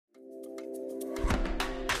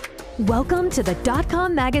Welcome to the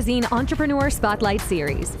DotCom Magazine Entrepreneur Spotlight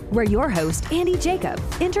Series, where your host, Andy Jacob,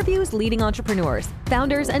 interviews leading entrepreneurs,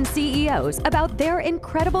 founders, and CEOs about their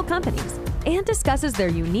incredible companies and discusses their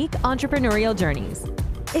unique entrepreneurial journeys.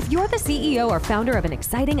 If you're the CEO or founder of an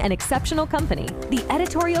exciting and exceptional company, the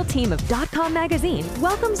editorial team of DotCom Magazine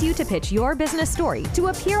welcomes you to pitch your business story to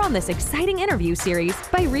appear on this exciting interview series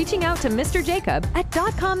by reaching out to Mr. Jacob at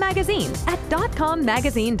DotCom Magazine at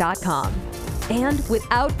dotcommagazine.com. And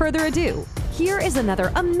without further ado, here is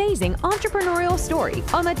another amazing entrepreneurial story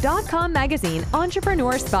on the DotCom Magazine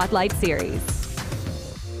Entrepreneur Spotlight Series.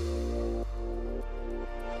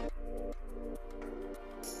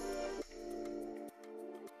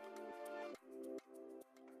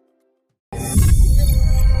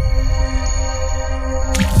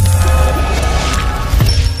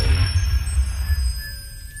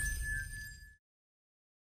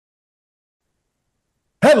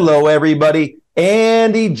 Hello, everybody.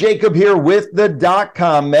 Andy Jacob here with the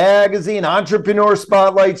DotCom Magazine Entrepreneur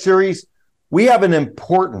Spotlight Series. We have an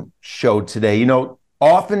important show today. You know,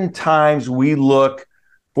 oftentimes we look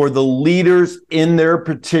for the leaders in their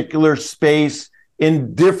particular space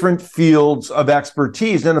in different fields of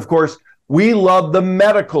expertise. And of course, we love the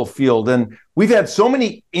medical field. And we've had so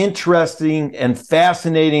many interesting and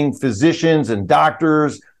fascinating physicians and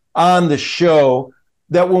doctors on the show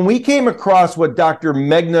that when we came across what Dr.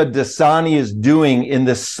 MEGHNA DASSANI is doing in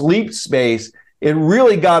the sleep space, it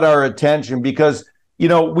really got our attention because, you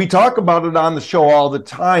know, we talk about it on the show all the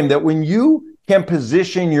time, that when you can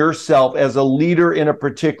position yourself as a leader in a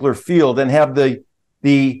particular field and have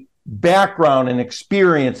the background and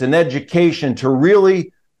experience and education to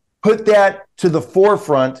really put that to the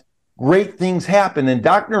forefront, great things happen. And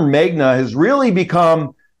Dr. MEGHNA has really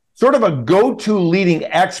become sort of a go-to leading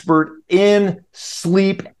expert in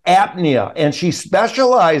sleep apnea. And she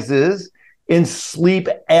specializes in sleep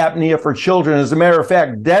apnea for children. As a matter of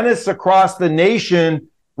fact, dentists across the nation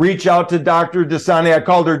reach out to Dr. DASSANI. I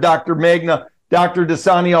called her Dr. MEGHNA, Dr.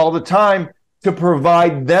 DASSANI all the time to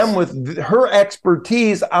provide them with her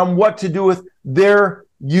expertise on what to do with their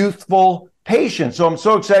youthful patients. So I'm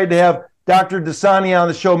so excited to have Dr. DASSANI on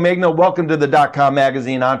the show. MEGHNA, welcome to the DotCom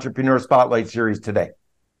Magazine Entrepreneur Spotlight Series today.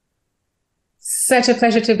 Such a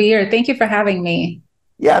pleasure to be here. Thank you for having me.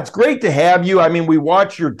 Yeah, it's great to have you. I mean, we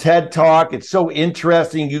watch your TED Talk. It's so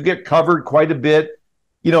interesting. You get covered quite a bit,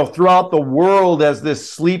 you know, throughout the world as this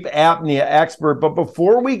sleep apnea expert. But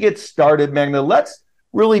before we get started, MEGHNA, let's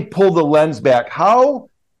really pull the lens back. How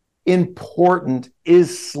important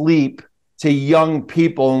is sleep to young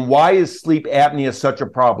people, and why is sleep apnea such a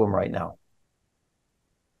problem right now?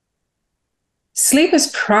 Sleep is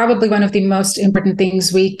probably one of the most important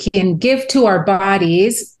things we can give to our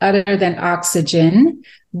bodies other than oxygen,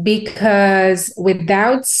 because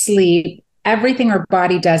without sleep, everything our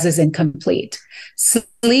body does is incomplete.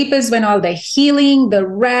 Sleep is when all the healing, the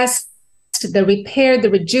rest, the repair, the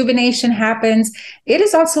rejuvenation happens. It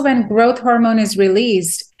is also when growth hormone is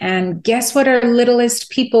released. And guess what our littlest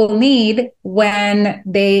people need when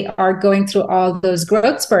they are going through all those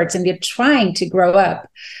growth spurts and they're trying to grow up?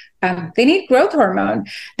 They need growth hormone.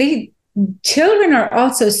 Children are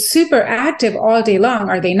also super active all day long,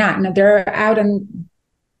 are they not? And they're out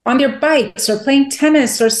on their bikes or playing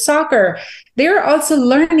tennis or soccer. They're also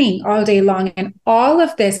learning all day long. And all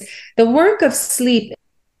of this, the work of sleep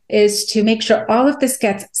is to make sure all of this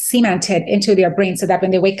gets cemented into their brain so that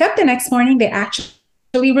when they wake up the next morning, they actually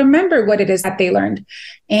remember what it is that they learned.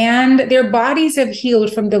 And their bodies have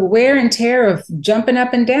healed from the wear and tear of jumping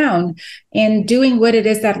up and down and doing what it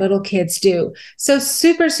is that little kids do. So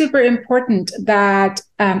super, super important that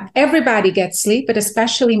everybody gets sleep, but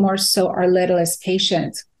especially more so our littlest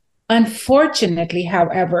patients. Unfortunately,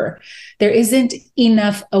 however, there isn't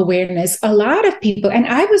enough awareness. A lot of people, and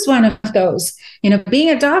I was one of those, you know, being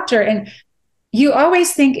a doctor, and you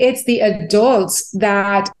always think it's the adults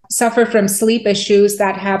that suffer from sleep issues,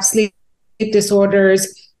 that have sleep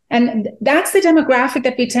disorders. And that's the demographic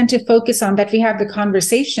that we tend to focus on, that we have the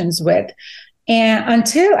conversations with. And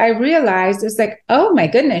until I realized, it's like, oh my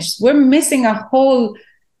goodness, we're missing a whole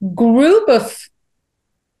group of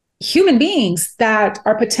human beings that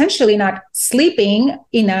are potentially not sleeping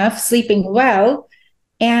enough, sleeping well,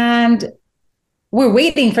 and we're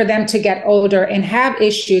waiting for them to get older and have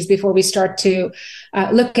issues before we start to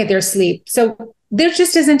look at their sleep. So there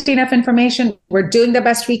just isn't enough information. We're doing the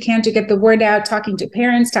best we can to get the word out, talking to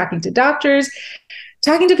parents, talking to doctors,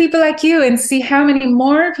 talking to people like you, and see how many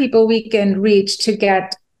more people we can reach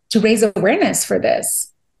to raise awareness for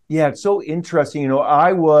this. Yeah, it's so interesting. You know,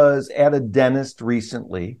 I was at a dentist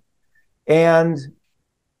recently, and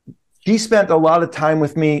she spent a lot of time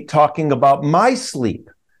with me talking about my sleep.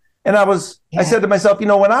 And I said to myself,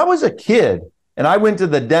 when I was a kid and I went to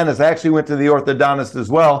the dentist, I actually went to the orthodontist as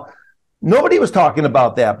well. Nobody was talking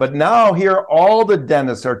about that. But now here, all the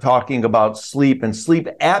dentists are talking about sleep and sleep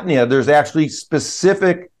apnea. There's actually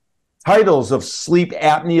specific titles of sleep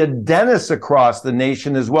apnea dentists across the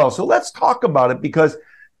nation as well. So let's talk about it, because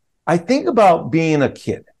I think about being a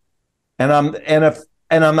kid and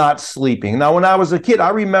I'm not sleeping. Now, when I was a kid, I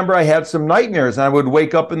remember I had some nightmares and I would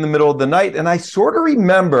wake up in the middle of the night, and I sort of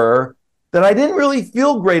remember that I didn't really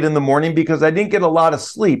feel great in the morning because I didn't get a lot of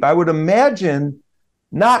sleep. I would imagine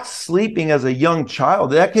not sleeping as a young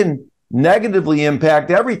child, that can negatively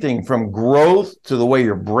impact everything from growth to the way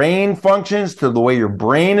your brain functions, to the way your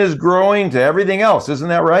brain is growing, to everything else. Isn't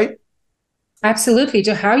that right? Absolutely.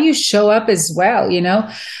 To how you show up as well.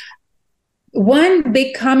 One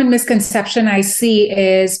big common misconception I see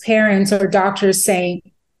is parents or doctors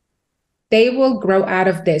saying they will grow out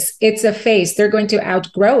of this. It's a phase. They're going to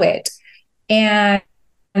outgrow it. And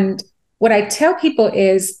what I tell people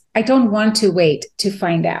is, I don't want to wait to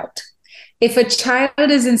find out. If a child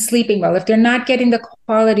isn't sleeping well, if they're not getting the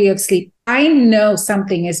quality of sleep, I know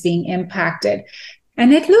something is being impacted.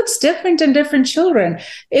 And it looks different in different children.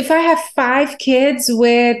 If I have 5 kids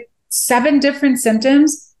with 7 different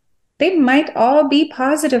symptoms, they might all be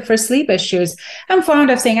positive for sleep issues. I'm fond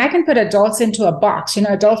of saying I can put adults into a box.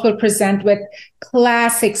 Adults will present with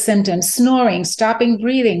classic symptoms: snoring, stopping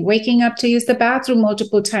breathing, waking up to use the bathroom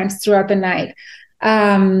multiple times throughout the night,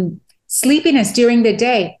 sleepiness during the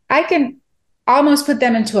day. I can almost put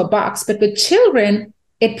them into a box, but with children,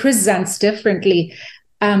 it presents differently.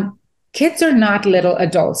 Kids are not little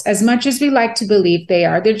adults, as much as we like to believe they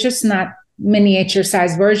are. They're just not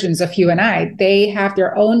miniature-sized versions of you and I. They have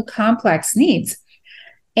their own complex needs.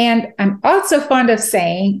 And I'm also fond of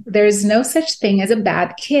saying there's no such thing as a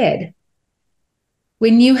bad kid.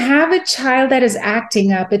 When you have a child that is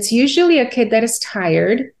acting up, it's usually a kid that is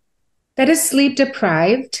tired, that is sleep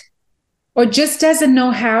deprived, or just doesn't know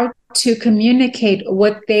how to communicate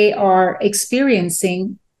what they are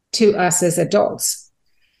experiencing to us as adults.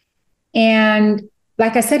 And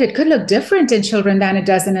like I said, it could look different in children than it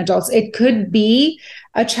does in adults. It could be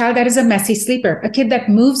a child that is a messy sleeper, a kid that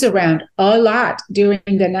moves around a lot during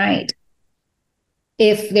the night.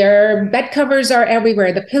 If their bed covers are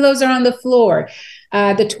everywhere, the pillows are on the floor,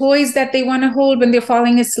 the toys that they want to hold when they're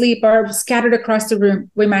falling asleep are scattered across the room,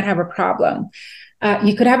 we might have a problem.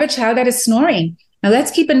 You could have a child that is snoring. Now,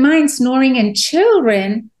 let's keep in mind, snoring in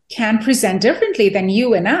children can present differently than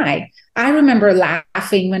you and I. I remember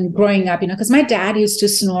laughing when growing up, because my dad used to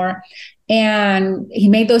snore and he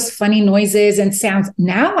made those funny noises and sounds.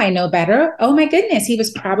 Now I know better. Oh my goodness, he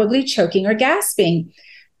was probably choking or gasping.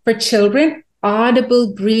 For children,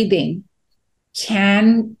 audible breathing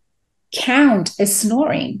can count as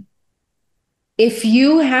snoring. If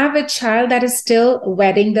you have a child that is still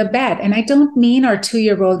wetting the bed, and I don't mean our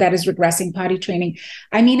 2-year-old that is regressing potty training,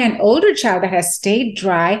 I mean an older child that has stayed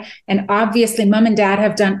dry, and obviously mom and dad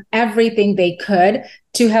have done everything they could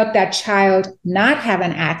to help that child not have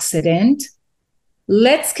an accident,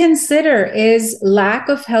 let's consider, is lack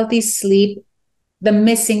of healthy sleep the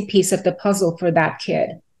missing piece of the puzzle for that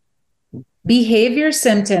kid? Behavior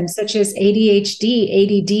symptoms such as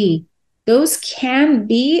ADHD, ADD, those can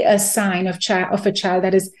be a sign of a child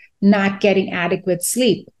that is not getting adequate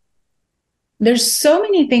sleep. There's so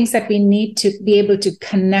many things that we need to be able to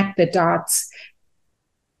connect the dots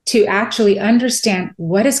to actually understand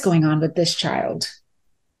what is going on with this child.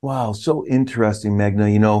 Wow, so interesting,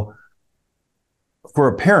 Meghna. For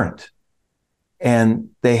a parent,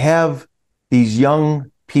 and they have these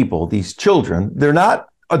young people, these children, they're not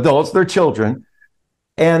adults, they're children.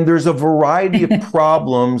 And there's a variety of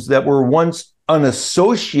problems that were once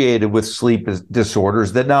unassociated with sleep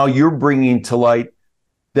disorders that now you're bringing to light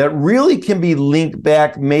that really can be linked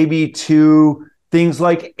back maybe to things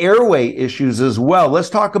like airway issues as well.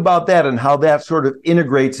 Let's talk about that and how that sort of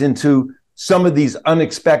integrates into some of these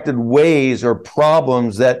unexpected ways or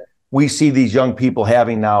problems that we see these young people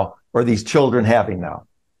having now, or these children having now.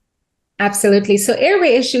 Absolutely. So airway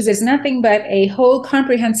issues is nothing but a whole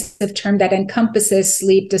comprehensive term that encompasses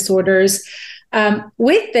sleep disorders,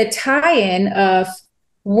 with the tie-in of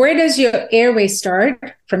where does your airway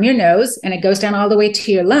start? From your nose, and it goes down all the way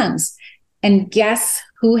to your lungs. And guess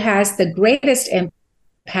who has the greatest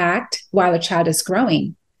impact while a child is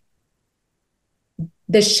growing?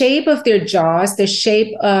 The shape of their jaws, the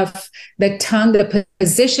shape of the tongue, the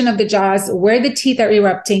position of the jaws, where the teeth are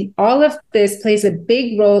erupting, all of this plays a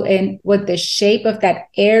big role in what the shape of that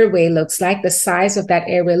airway looks like, the size of that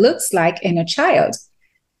airway looks like in a child.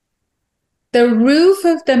 The roof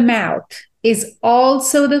of the mouth is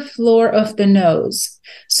also the floor of the nose.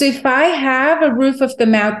 So if I have a roof of the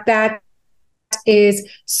mouth that is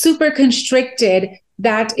super constricted,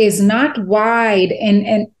 that is not wide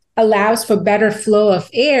and allows for better flow of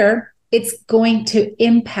air, it's going to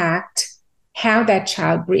impact how that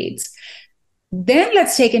child breathes. Then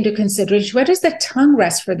let's take into consideration, where does the tongue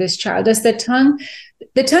rest for this child? The tongue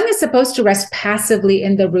is supposed to rest passively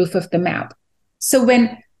in the roof of the mouth. So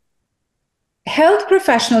when health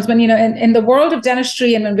professionals, in the world of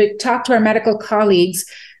dentistry and when we talk to our medical colleagues,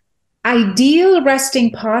 ideal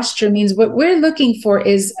resting posture means what we're looking for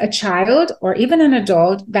is a child or even an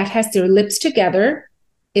adult that has their lips together,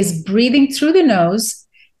 is breathing through the nose,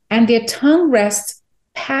 and their tongue rests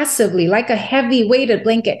passively like a heavy weighted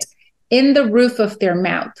blanket in the roof of their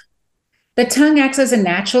mouth. The tongue acts as a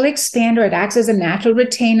natural expander. It acts as a natural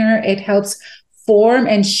retainer. It helps form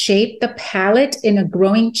and shape the palate in a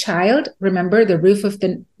growing child. Remember, the roof of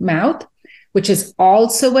the mouth, which is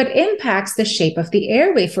also what impacts the shape of the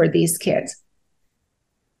airway for these kids.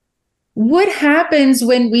 What happens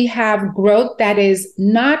when we have growth that is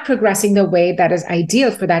not progressing the way that is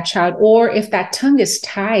ideal for that child, or if that tongue is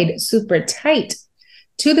tied super tight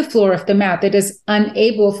to the floor of the mouth, it is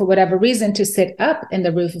unable for whatever reason to sit up in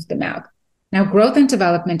the roof of the mouth? Now, growth and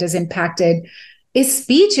development is impacted. Is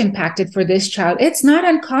speech impacted for this child? It's not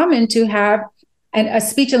uncommon to have a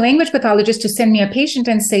speech and language pathologist to send me a patient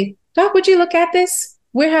and say, Doc, would you look at this?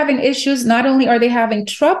 We're having issues. Not only are they having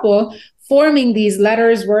trouble forming these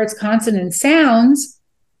letters, words, consonant sounds,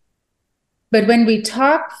 but when we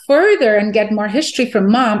talk further and get more history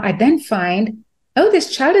from mom, I then find, oh,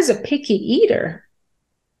 this child is a picky eater.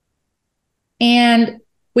 And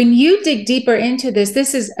when you dig deeper into this,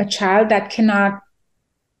 this is a child that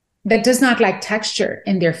does not like texture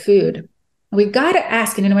in their food. We got to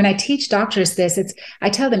ask, and when I teach doctors this, I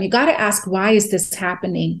tell them, you got to ask, why is this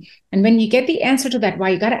happening? And when you get the answer to that why,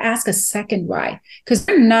 you got to ask a second why, because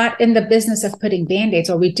we're not in the business of putting Band-Aids,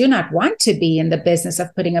 or we do not want to be in the business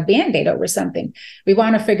of putting a Band-Aid over something. We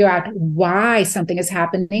want to figure out why something is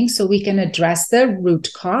happening so we can address the root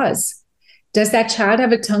cause. Does that child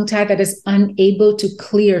have a tongue tie that is unable to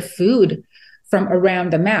clear food from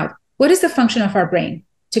around the mouth? What is the function of our brain?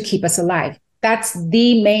 To keep us alive. That's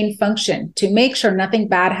the main function, to make sure nothing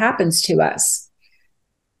bad happens to us.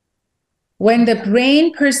 When the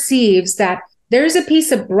brain perceives that there's a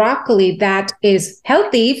piece of broccoli that is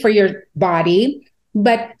healthy for your body,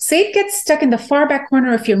 but say it gets stuck in the far back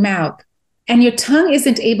corner of your mouth and your tongue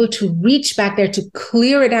isn't able to reach back there to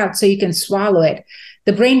clear it out so you can swallow it,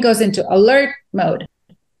 the brain goes into alert mode.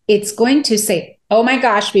 It's going to say, oh my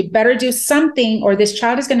gosh, we better do something or this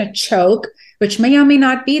child is going to choke, which may or may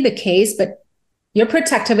not be the case, but your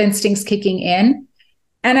protective instincts kicking in.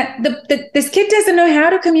 And this kid doesn't know how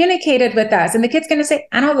to communicate it with us. And the kid's going to say,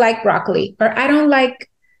 I don't like broccoli, or I don't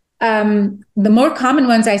like, the more common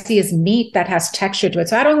ones I see is meat that has texture to it.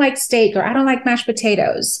 So I don't like steak, or I don't like mashed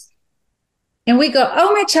potatoes. And we go,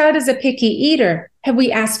 oh, my child is a picky eater. Have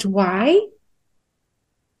we asked why?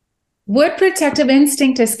 What protective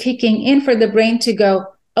instinct is kicking in for the brain to go,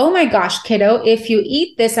 oh my gosh, kiddo, if you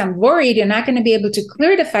eat this, I'm worried you're not going to be able to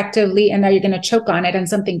clear it effectively, and now you're going to choke on it and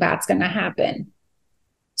something bad's going to happen.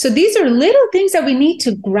 So these are little things that we need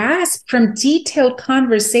to grasp from detailed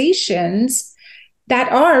conversations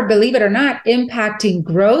that are, believe it or not, impacting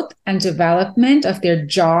growth and development of their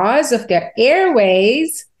jaws, of their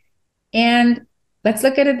airways. And let's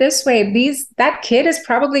look at it this way. That kid is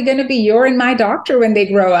probably going to be your and my doctor when they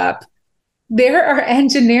grow up. There are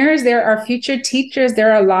engineers, there are future teachers,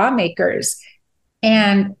 there are lawmakers,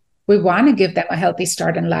 and we want to give them a healthy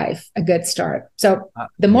start in life, a good start. So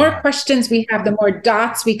the more questions we have, the more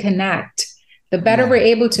dots we connect, the better we're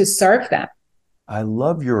able to serve them. I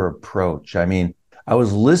love your approach. I mean, I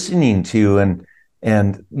was listening to you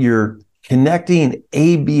and you're connecting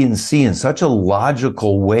A, B, and C in such a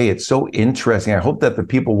logical way. It's so interesting. I hope that the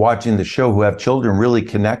people watching the show who have children really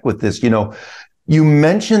connect with this. You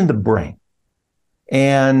mentioned the brain.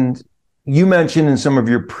 And you mentioned in some of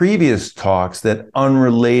your previous talks that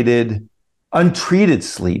untreated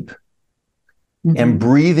sleep and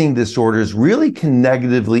breathing disorders really can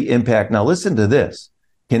negatively impact. Now, listen to this,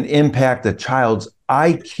 can impact a child's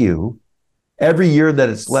IQ every year that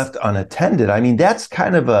it's left unattended. I mean, that's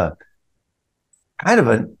kind of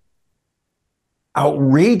an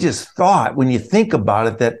outrageous thought when you think about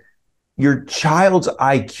it, that your child's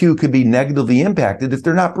IQ could be negatively impacted if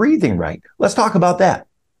they're not breathing right. Let's talk about that.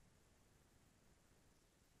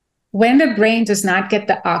 When the brain does not get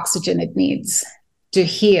the oxygen it needs to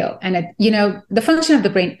heal, and the function of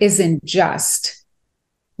the brain isn't just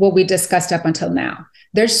what we discussed up until now.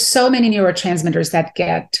 There's so many neurotransmitters that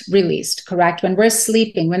get released, correct? When we're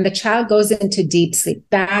sleeping, when the child goes into deep sleep,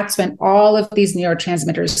 that's when all of these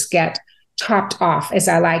neurotransmitters get chopped off, as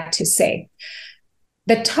I like to say.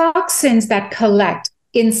 The toxins that collect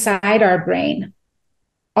inside our brain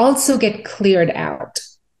also get cleared out.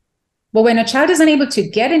 But when a child is unable to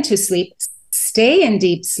get into sleep, stay in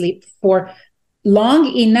deep sleep for long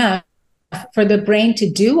enough for the brain to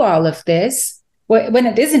do all of this, when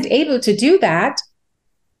it isn't able to do that,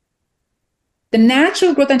 the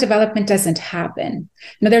natural growth and development doesn't happen.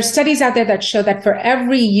 Now, there's studies out there that show that for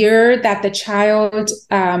every year that the child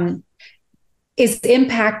is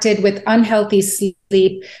impacted with unhealthy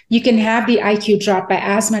sleep, you can have the IQ drop by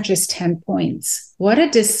as much as 10 points. What a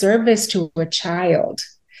disservice to a child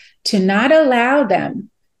to not allow them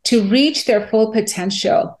to reach their full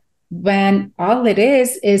potential when all it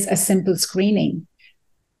is a simple screening.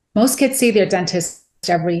 Most kids see their dentist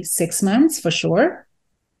every 6 months for sure.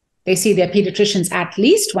 They see their pediatricians at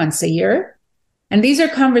least once a year. And these are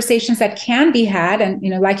conversations that can be had. And,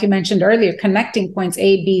 like you mentioned earlier, connecting points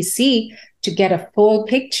A, B, C to get a full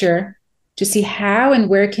picture to see how and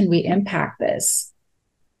where can we impact this.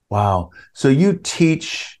 Wow. So you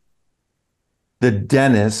teach the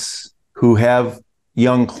dentists who have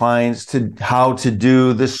young clients to how to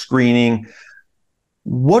do the screening.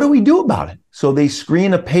 What do we do about it? So they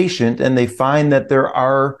screen a patient and they find that there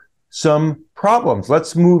are some problems.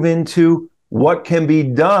 Let's move into what can be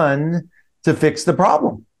done to fix the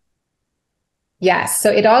problem. Yes. So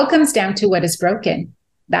it all comes down to what is broken.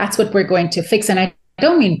 That's what we're going to fix. And I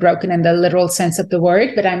don't mean broken in the literal sense of the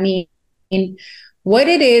word, but I mean what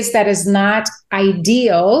it is that is not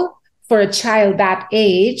ideal for a child that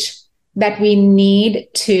age that we need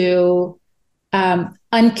to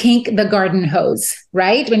unkink the garden hose,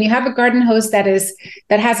 right? When you have a garden hose that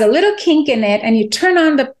has a little kink in it and you turn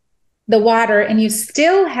on the water and you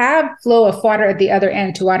still have flow of water at the other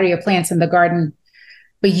end to water your plants in the garden,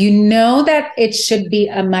 but you know that it should be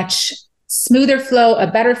a much smoother flow,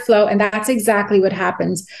 a better flow. And that's exactly what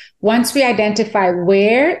happens. Once we identify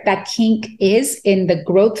where that kink is in the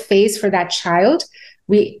growth phase for that child,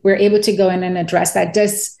 we're able to go in and address that.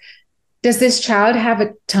 Does this child have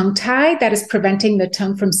a tongue tie that is preventing the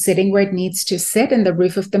tongue from sitting where it needs to sit in the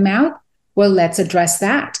roof of the mouth? Well, let's address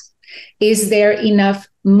that. Is there enough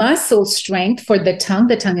muscle strength for the tongue?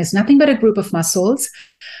 The tongue is nothing but a group of muscles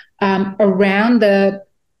around the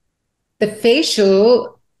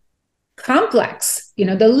facial complex,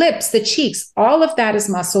 the lips, the cheeks, all of that is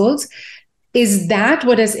muscles. Is that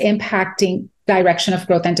what is impacting direction of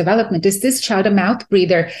growth and development? Is this child a mouth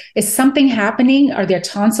breather? Is something happening? Are their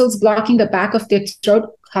tonsils blocking the back of their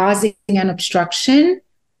throat, causing an obstruction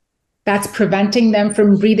that's preventing them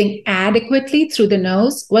from breathing adequately through the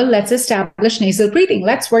nose? Well, let's establish nasal breathing.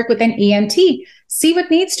 Let's work with an ENT, see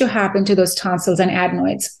what needs to happen to those tonsils and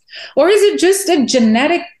adenoids. Or is it just a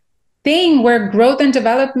genetic thing where growth and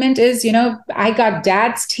development is, I got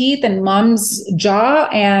dad's teeth and mom's jaw,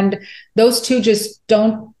 and those two just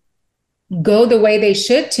don't go the way they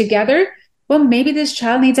should together? Well, maybe this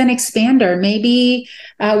child needs an expander. Maybe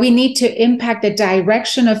we need to impact the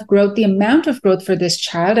direction of growth, the amount of growth for this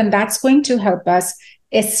child. And that's going to help us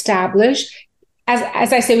establish,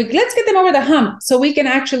 as I say, let's get them over the hump so we can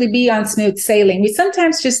actually be on smooth sailing. We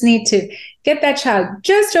sometimes just need to get that child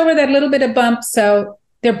just over that little bit of bump so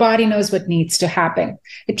their body knows what needs to happen.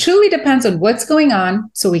 It truly depends on what's going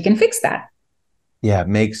on so we can fix that. Yeah, it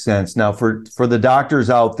makes sense. Now, for the doctors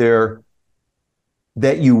out there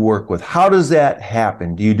that you work with, how does that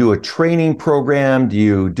happen? Do you do a training program? Do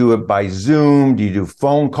you do it by Zoom? Do you do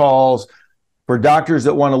phone calls? For doctors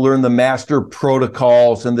that want to learn the master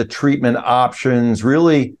protocols and the treatment options,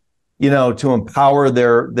 really, to empower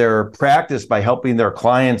their practice by helping their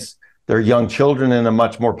clients, their young children, in a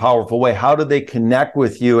much more powerful way, how do they connect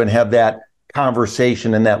with you and have that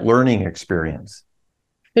conversation and that learning experience?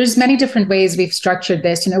 There's many different ways we've structured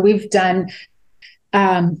this. We've done,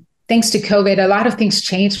 thanks to COVID, a lot of things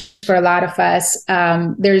changed for a lot of us.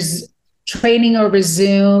 There's training over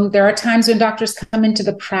Zoom. There are times when doctors come into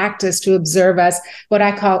the practice to observe us, what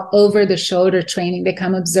I call over-the-shoulder training. They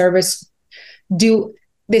come observe us do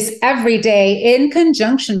this every day in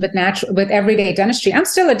conjunction with everyday dentistry. I'm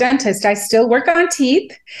still a dentist. I still work on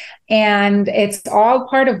teeth, and it's all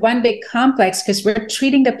part of one big complex because we're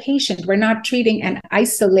treating the patient. We're not treating an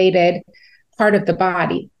isolated part of the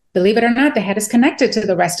body. Believe it or not, the head is connected to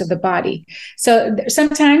the rest of the body. So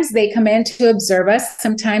sometimes they come in to observe us.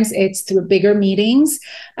 Sometimes it's through bigger meetings.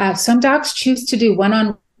 Some docs choose to do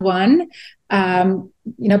one-on-one,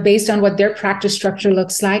 based on what their practice structure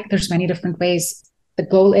looks like. There's many different ways. The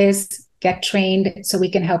goal is get trained so we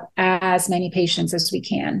can help as many patients as we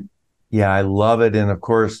can. Yeah, I love it. And of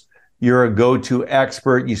course, you're a go-to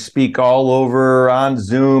expert. You speak all over on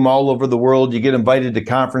Zoom, all over the world. You get invited to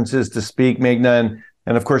conferences to speak, Meghna.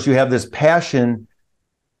 And of course, you have this passion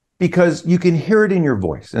because you can hear it in your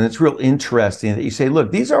voice. And it's real interesting that you say,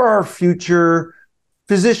 look, these are our future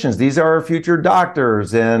physicians. These are our future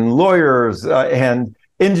doctors and lawyers and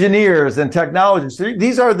engineers and technologists.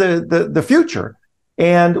 These are the future.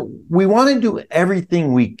 And we want to do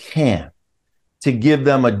everything we can to give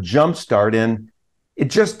them a jump start. And it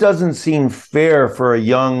just doesn't seem fair for a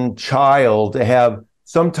young child to have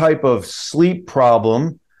some type of sleep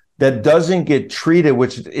problem that doesn't get treated,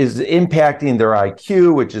 which is impacting their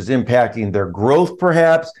IQ, which is impacting their growth,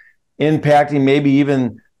 perhaps, impacting maybe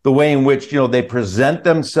even the way in which, they present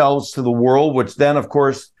themselves to the world, which then, of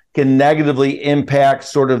course, can negatively impact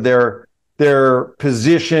sort of their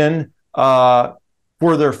position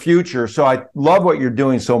for their future. So I love what you're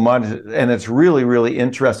doing so much, and it's really, really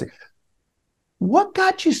interesting. What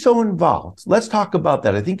got you so involved? Let's talk about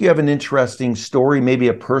that. I think you have an interesting story, maybe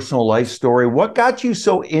a personal life story. What got you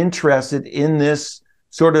so interested in this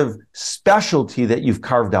sort of specialty that you've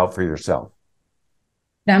carved out for yourself?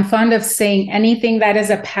 I'm fond of saying anything that is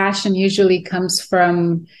a passion usually comes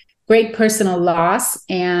from great personal loss.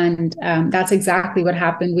 And that's exactly what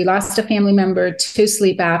happened. We lost a family member to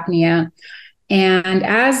sleep apnea. And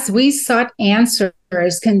as we sought answers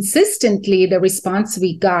consistently, the response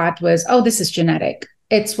we got was, oh, this is genetic.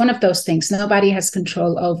 It's one of those things nobody has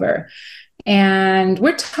control over. And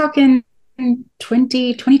we're talking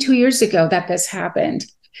 22 years ago that this happened.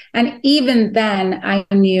 And even then, I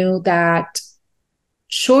knew that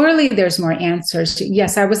surely there's more answers.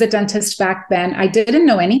 Yes, I was a dentist back then. I didn't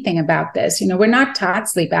know anything about this. We're not taught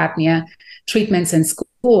sleep apnea treatments in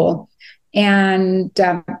school. And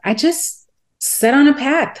I just set on a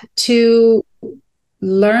path to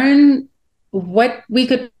learn what we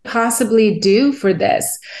could possibly do for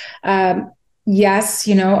this. Yes,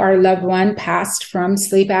 our loved one passed from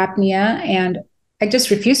sleep apnea, and I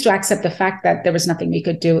just refused to accept the fact that there was nothing we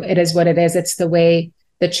could do. It is what it is. It's the way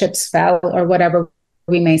the chips fell, or whatever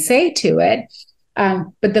we may say to it.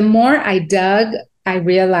 But the more I dug, I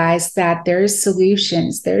realized that there's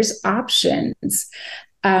solutions, there's options.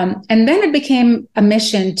 And then it became a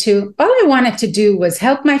mission all I wanted to do was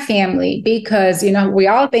help my family because, we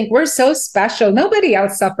all think we're so special. Nobody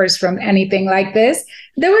else suffers from anything like this.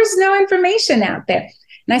 There was no information out there.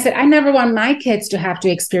 And I said, I never want my kids to have to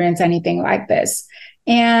experience anything like this.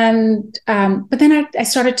 And, but then I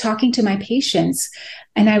started talking to my patients,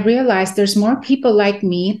 and I realized there's more people like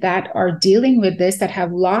me that are dealing with this, that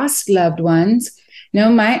have lost loved ones.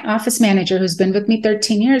 My office manager, who's been with me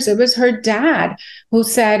 13 years, it was her dad who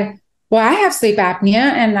said, well, I have sleep apnea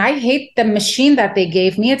and I hate the machine that they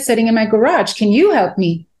gave me. It's sitting in my garage. Can you help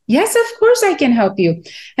me? Yes, of course I can help you.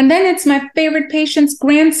 And then it's my favorite patient's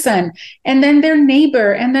grandson, and then their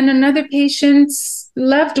neighbor, and then another patient's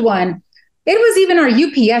loved one. It was even our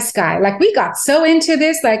UPS guy. Like, we got so into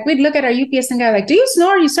this, like we'd look at our UPS and guy like, do you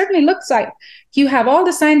snore? You certainly look like you have all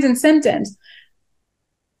the signs and symptoms.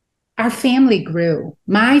 Our family grew,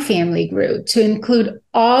 my family grew to include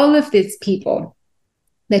all of these people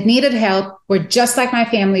that needed help, were just like my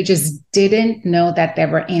family, just didn't know that there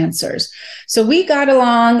were answers. So we got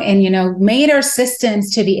along and, made our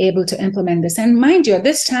systems to be able to implement this. And mind you, at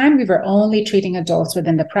this time, we were only treating adults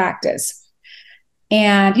within the practice.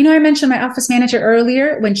 And, I mentioned my office manager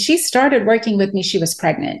earlier. When she started working with me, she was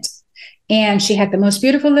pregnant, and she had the most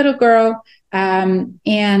beautiful little girl.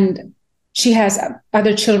 And she has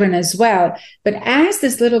other children as well. But as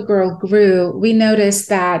this little girl grew, we noticed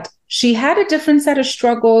that she had a different set of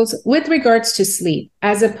struggles with regards to sleep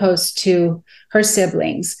as opposed to her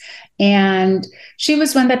siblings. And she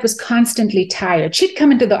was one that was constantly tired. She'd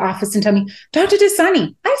come into the office and tell me, Dr.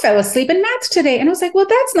 DASSANI, I fell asleep in math today. And I was like, well,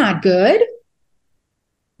 that's not good.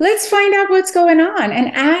 Let's find out what's going on.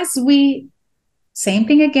 And as we, same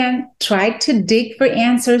thing again, tried to dig for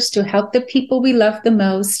answers to help the people we love the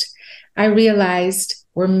most, I realized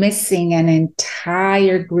we're missing an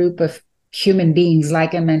entire group of human beings,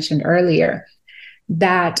 like I mentioned earlier,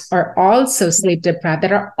 that are also sleep deprived,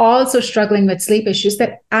 that are also struggling with sleep issues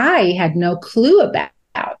that I had no clue about.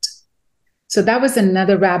 So that was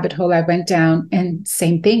another rabbit hole I went down. And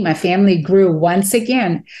same thing, my family grew once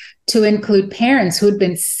again to include parents who'd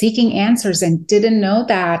been seeking answers and didn't know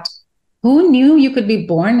that. Who knew you could be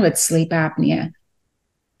born with sleep apnea?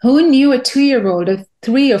 Who knew a 2-year-old, a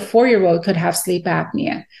 3 or 4-year-old could have sleep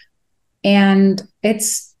apnea? And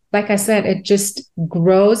it's, like I said, it just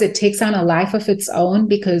grows. It takes on a life of its own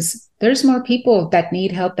because there's more people that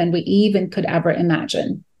need help than we even could ever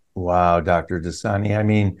imagine. Wow, Dr. DASSANI. I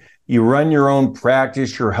mean, you run your own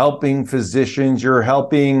practice, you're helping physicians, you're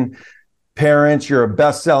helping parents, you're a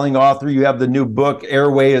best-selling author, you have the new book,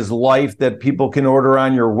 Airway is Life, that people can order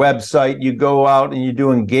on your website. You go out and you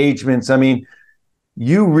do engagements. I mean,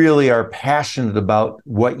 you really are passionate about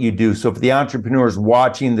what you do. So for the entrepreneurs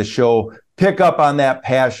watching the show, pick up on that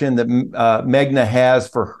passion that MEGHNA has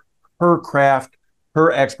for her craft,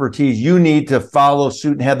 her expertise. You need to follow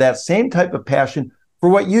suit and have that same type of passion for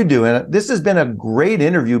what you do. And this has been a great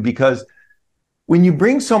interview, because when you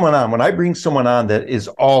bring someone on, when I bring someone on that is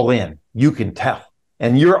all in, you can tell.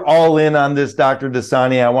 And you're all in on this, Dr.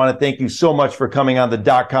 DASSANI. I want to thank you so much for coming on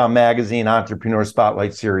the .com Magazine Entrepreneur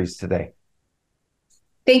Spotlight Series today.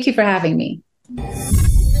 Thank you for having me.